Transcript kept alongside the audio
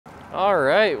All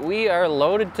right, we are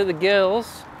loaded to the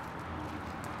gills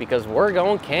because we're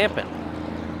going camping.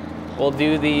 We'll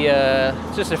do the,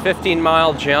 it's just a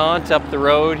 15-mile jaunt up the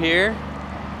road here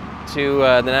to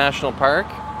the national park.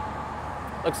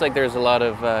 Looks like there's a lot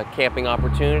of camping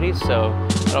opportunities, so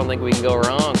I don't think we can go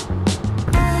wrong.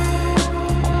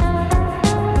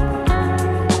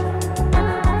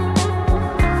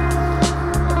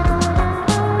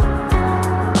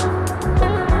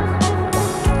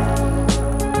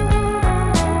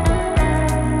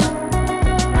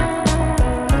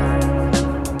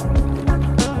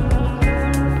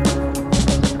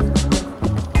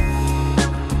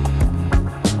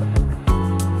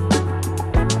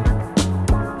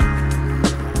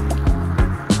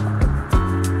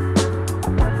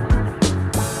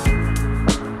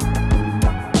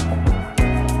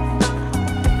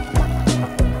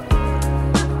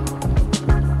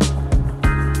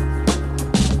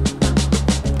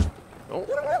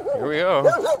 Here we go.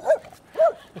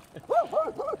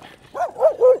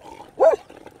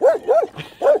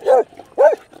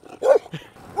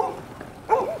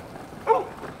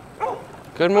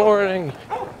 Good morning.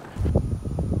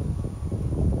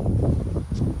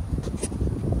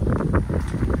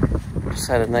 Just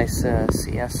had a nice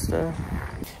siesta.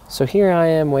 So here I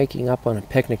am waking up on a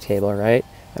picnic table, right?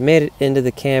 I made it into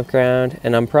the campground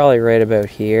and I'm probably right about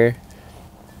here.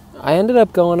 I ended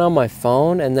up going on my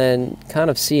phone and then kind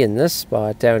of seeing this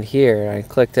spot down here. I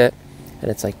clicked it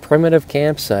and it's like primitive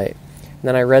campsite. And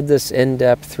then I read this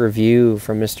in-depth review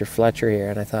from Mr. Fletcher here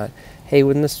and I thought, hey,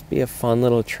 wouldn't this be a fun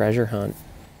little treasure hunt?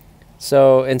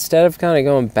 So instead of kind of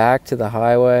going back to the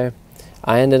highway,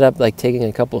 I ended up like taking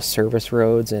a couple service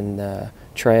roads and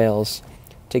trails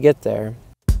to get there.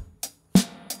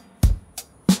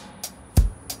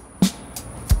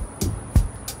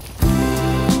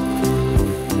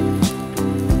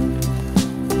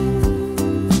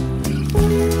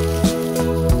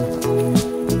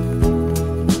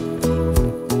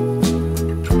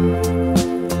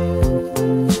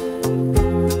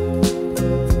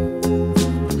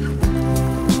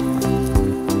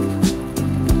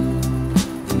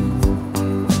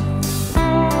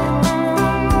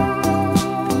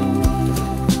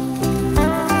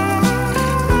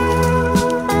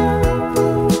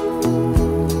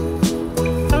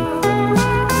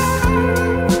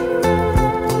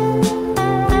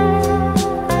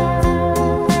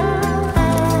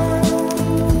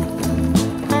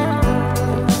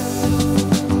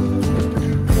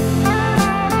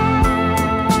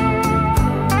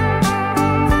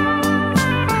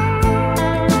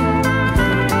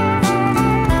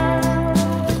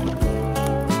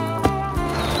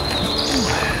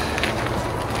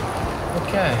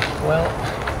 Okay,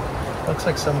 well, looks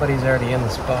like somebody's already in the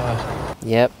spot.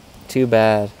 Yep, too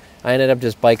bad. I ended up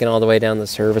just biking all the way down the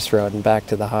service road and back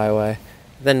to the highway,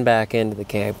 then back into the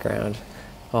campground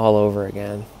all over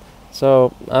again.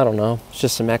 So, I don't know, it's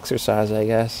just some exercise, I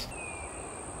guess.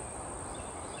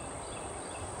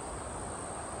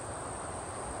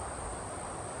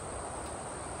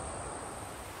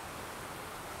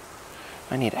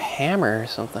 I need a hammer or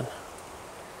something.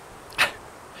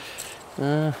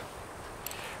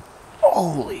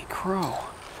 Holy crow.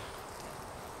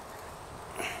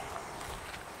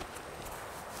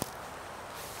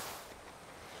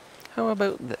 How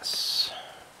about this?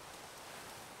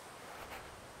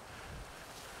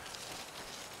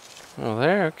 Oh,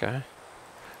 there, okay.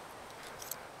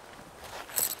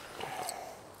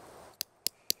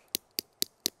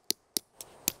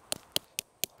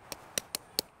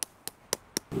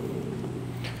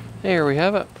 Here we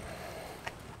have it.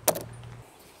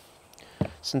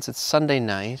 Since it's Sunday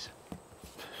night,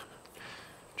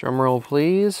 drum roll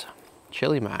please,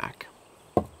 Chili Mac.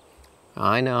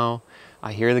 I know,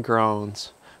 I hear the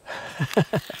groans.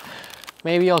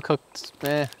 Maybe I'll cook,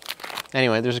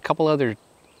 Anyway, there's a couple other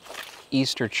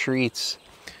Easter treats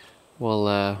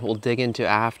we'll dig into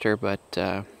after, but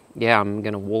yeah, I'm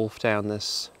gonna wolf down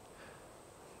this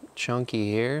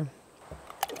chunky here.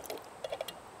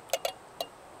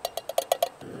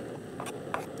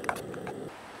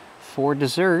 For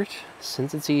dessert,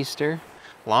 since it's Easter,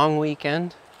 long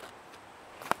weekend,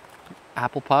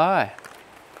 apple pie.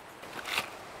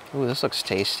 Ooh, this looks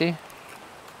tasty.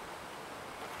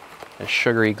 A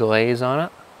sugary glaze on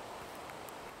it.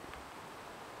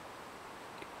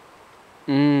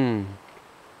 Mmm.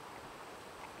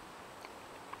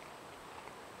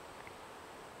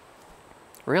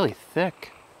 Really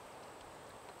thick.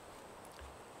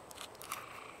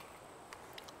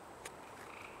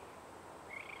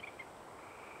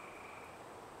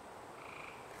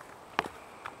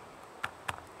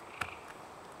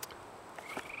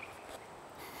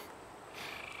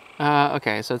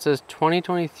 Okay, so it says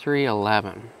 2023-11.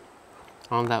 I don't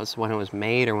know if that was when it was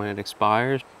made or when it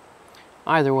expires.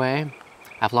 Either way,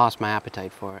 I've lost my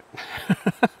appetite for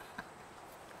it.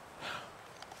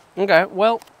 Okay,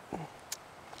 well,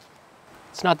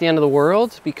 it's not the end of the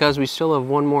world because we still have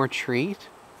one more treat.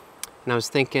 And I was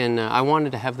thinking, I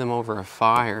wanted to have them over a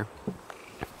fire,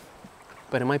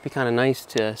 but it might be kind of nice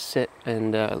to sit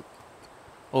and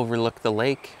overlook the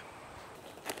lake.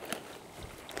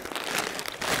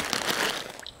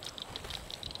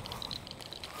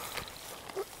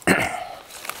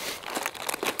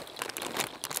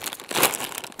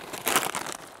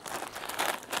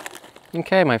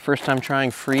 Okay, my first time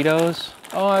trying Fritos.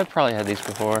 Oh, I've probably had these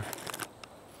before.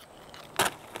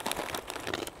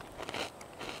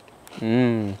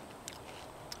 Mmm,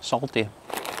 salty.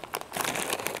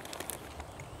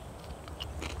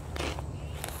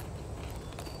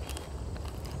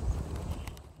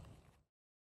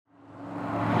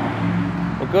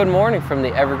 Well, good morning from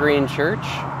the Evergreen Church,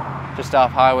 just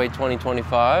off Highway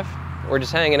 2025. We're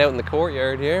just hanging out in the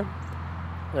courtyard here.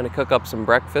 I'm gonna cook up some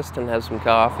breakfast and have some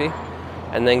coffee,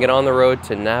 and then get on the road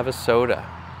to Navasota.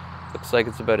 Looks like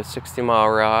it's about a 60-mile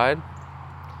ride.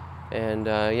 And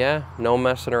yeah, no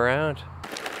messing around.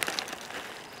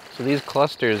 So these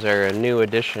clusters are a new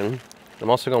addition. I'm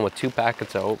also going with 2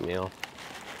 packets of oatmeal.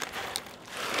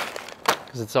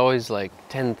 Because it's always like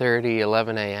 10:30,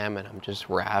 11 a.m. and I'm just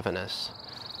ravenous.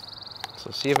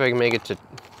 So see if I can make it to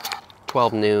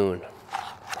 12 noon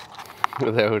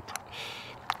without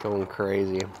going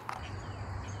crazy.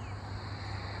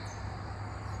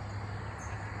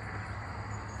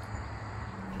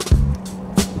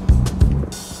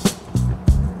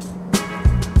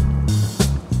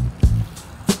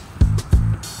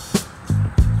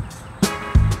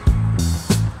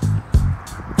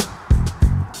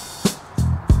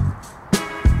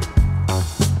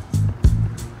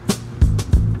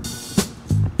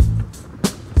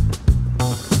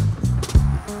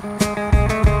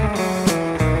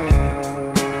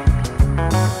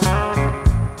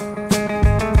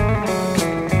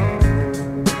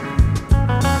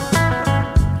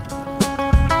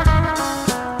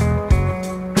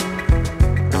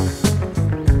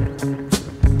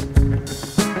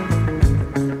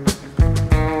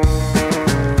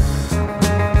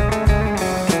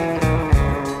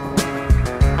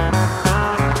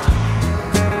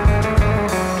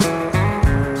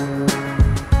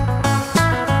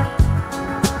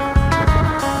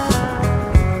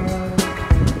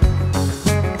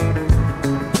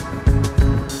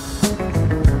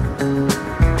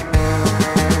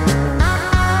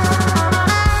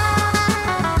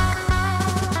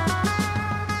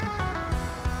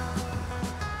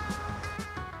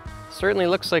 Certainly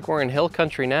looks like we're in hill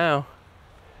country now.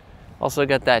 Also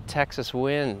got that Texas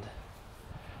wind.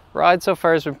 Ride so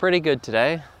far has been pretty good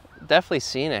today. Definitely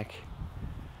scenic.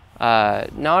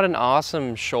 Not an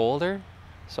awesome shoulder,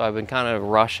 so I've been kind of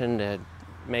rushing to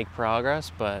make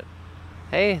progress, but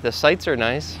hey, the sights are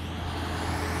nice.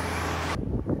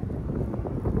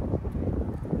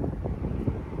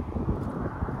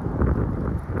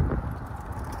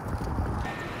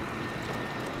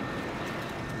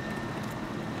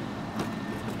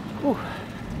 Whew.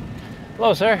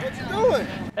 Hello, sir. What you doing?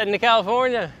 Heading to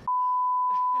California.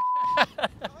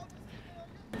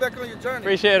 Back on your journey.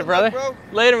 Appreciate it, brother. Bro.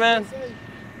 Later, man.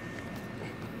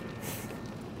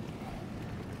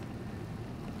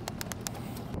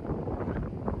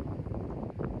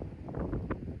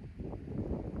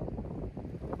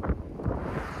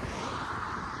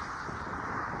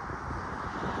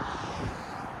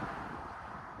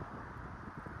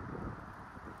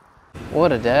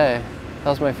 What a day. That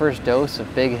was my first dose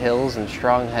of big hills and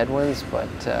strong headwinds, but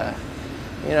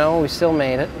you know, we still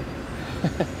made it.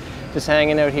 Just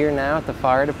hanging out here now at the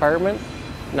fire department.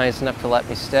 Nice enough to let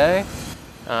me stay.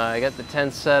 I got the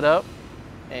tent set up,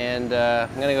 and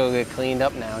I'm gonna go get cleaned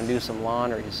up now and do some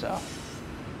laundry, so.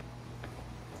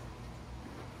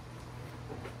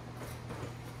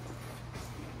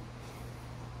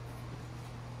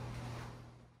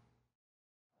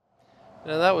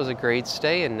 Now that was a great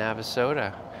stay in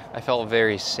Navasota. I felt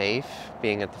very safe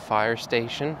being at the fire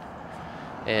station,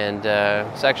 and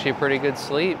it's actually a pretty good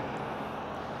sleep.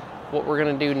 What we're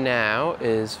gonna do now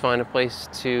is find a place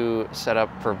to set up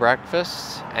for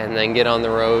breakfast and then get on the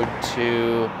road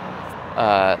to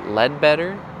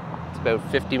Ledbetter. It's about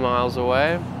 50 miles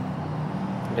away.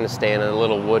 I'm gonna stay in a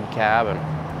little wood cabin,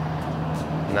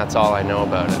 and that's all I know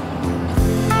about it.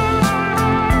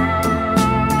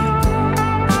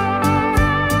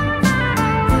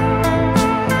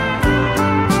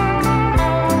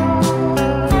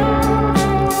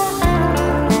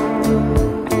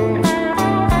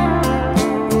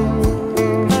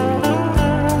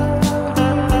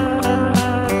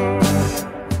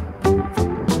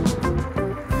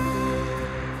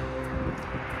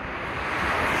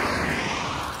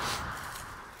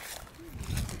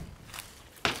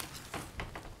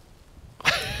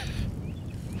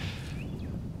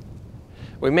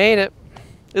 We made it.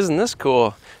 Isn't this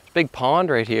cool? Big pond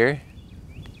right here.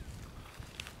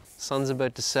 Sun's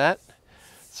about to set.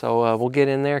 So we'll get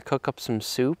in there, cook up some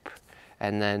soup,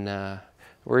 and then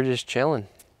we're just chilling.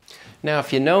 Now,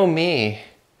 if you know me,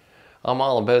 I'm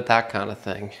all about that kind of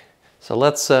thing. So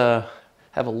let's have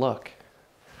a look.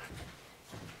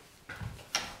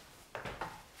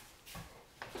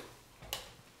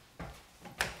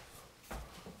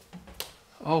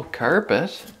 Oh,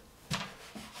 carpet.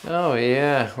 Oh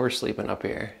yeah, we're sleeping up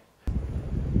here.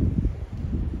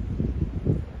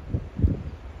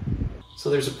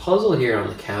 So there's a puzzle here on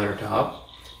the countertop,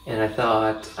 and I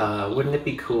thought, wouldn't it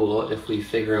be cool if we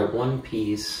figure out one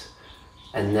piece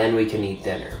and then we can eat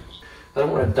dinner? I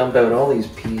don't want to dump out all these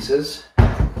pieces.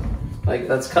 Like,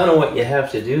 that's kind of what you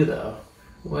have to do though.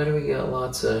 Why do we got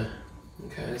lots of...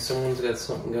 Okay, someone's got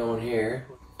something going here.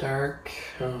 Dark,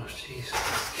 oh jeez.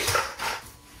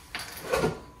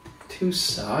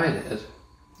 Two-sided.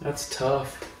 That's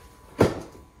tough.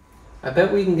 I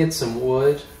bet we can get some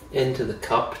wood into the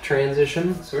cup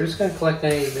transition. So we're just gonna collect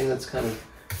anything that's kind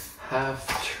of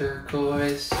half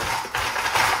turquoise.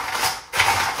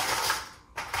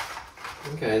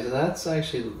 Okay, so that's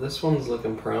actually, this one's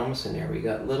looking promising here. We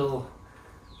got little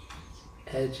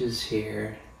edges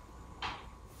here.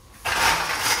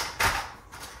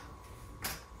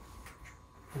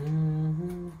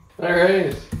 All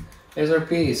right. There's our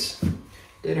piece.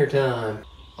 Dinner time.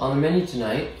 On the menu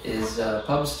tonight is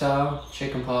pub style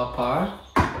chicken pot pie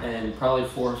and probably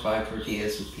 4 or 5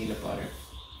 tortillas with peanut butter.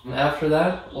 And after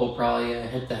that, we'll probably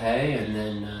hit the hay and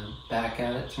then back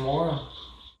at it tomorrow.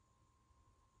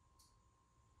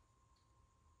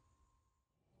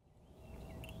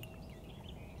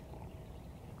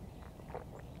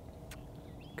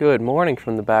 Good morning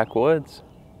from the backwoods.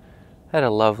 Had a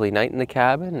lovely night in the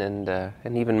cabin and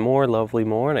an even more lovely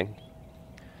morning.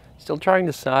 Still trying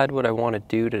to decide what I want to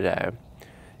do today.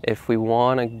 If we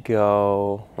want to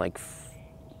go, like,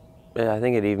 I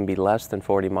think it'd even be less than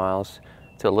 40 miles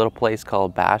to a little place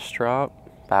called Bastrop.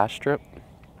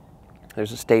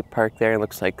 There's a state park there. It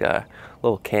looks like a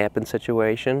little camping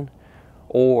situation.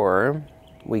 Or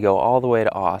we go all the way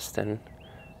to Austin,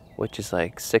 which is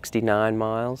like 69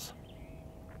 miles.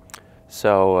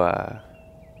 So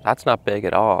that's not big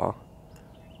at all.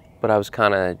 But I was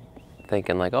kind of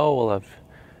thinking like, oh, we'll have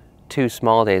 2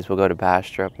 small days. We'll go to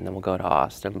Bastrop and then we'll go to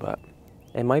Austin. But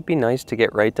it might be nice to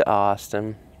get right to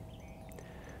Austin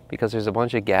because there's a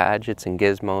bunch of gadgets and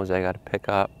gizmos I got to pick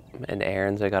up and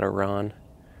errands I got to run.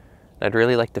 I'd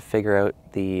really like to figure out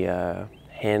the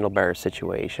handlebar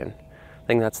situation. I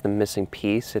think that's the missing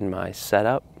piece in my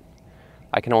setup.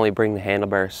 I can only bring the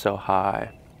handlebars so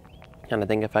high. And I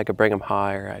think if I could bring them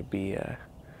higher, I'd be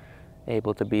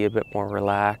able to be a bit more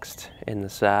relaxed in the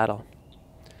saddle.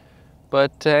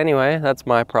 But anyway, that's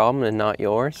my problem and not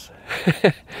yours.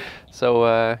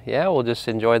 So yeah, we'll just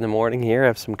enjoy the morning here,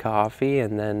 have some coffee,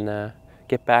 and then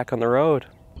get back on the road.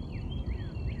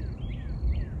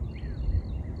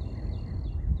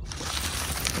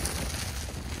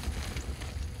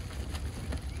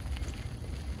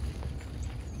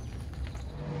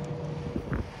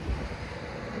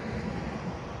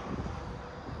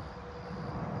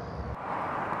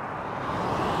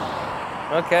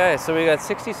 Okay, so we got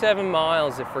 67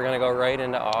 miles if we're gonna go right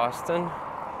into Austin.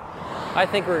 I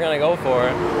think we're gonna go for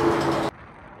it.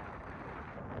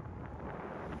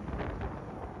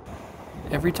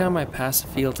 Every time I pass a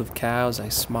field of cows, I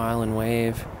smile and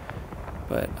wave.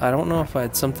 But I don't know if I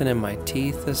had something in my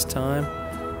teeth this time,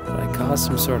 but I caused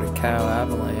some sort of cow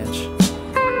avalanche.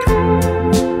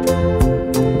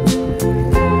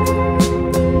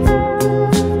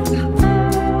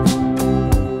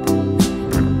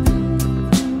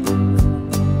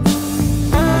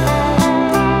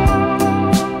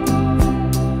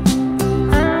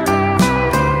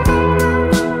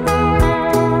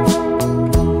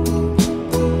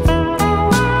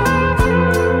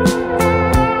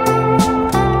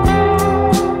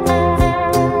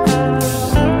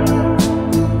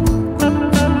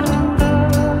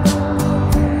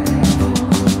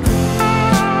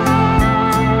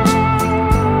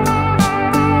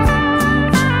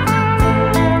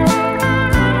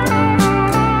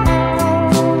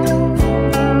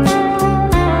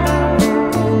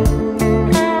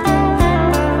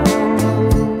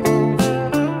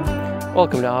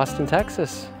 Welcome to Austin,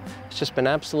 Texas. It's just been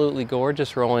absolutely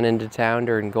gorgeous rolling into town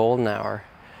during golden hour.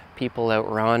 People out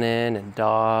running and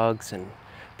dogs and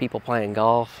people playing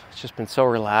golf. It's just been so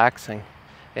relaxing.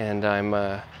 And I'm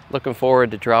looking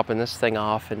forward to dropping this thing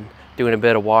off and doing a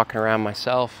bit of walking around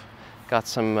myself. Got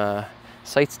some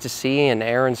sights to see and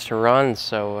errands to run,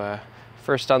 so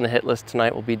first on the hit list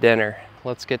tonight will be dinner.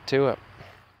 Let's get to it.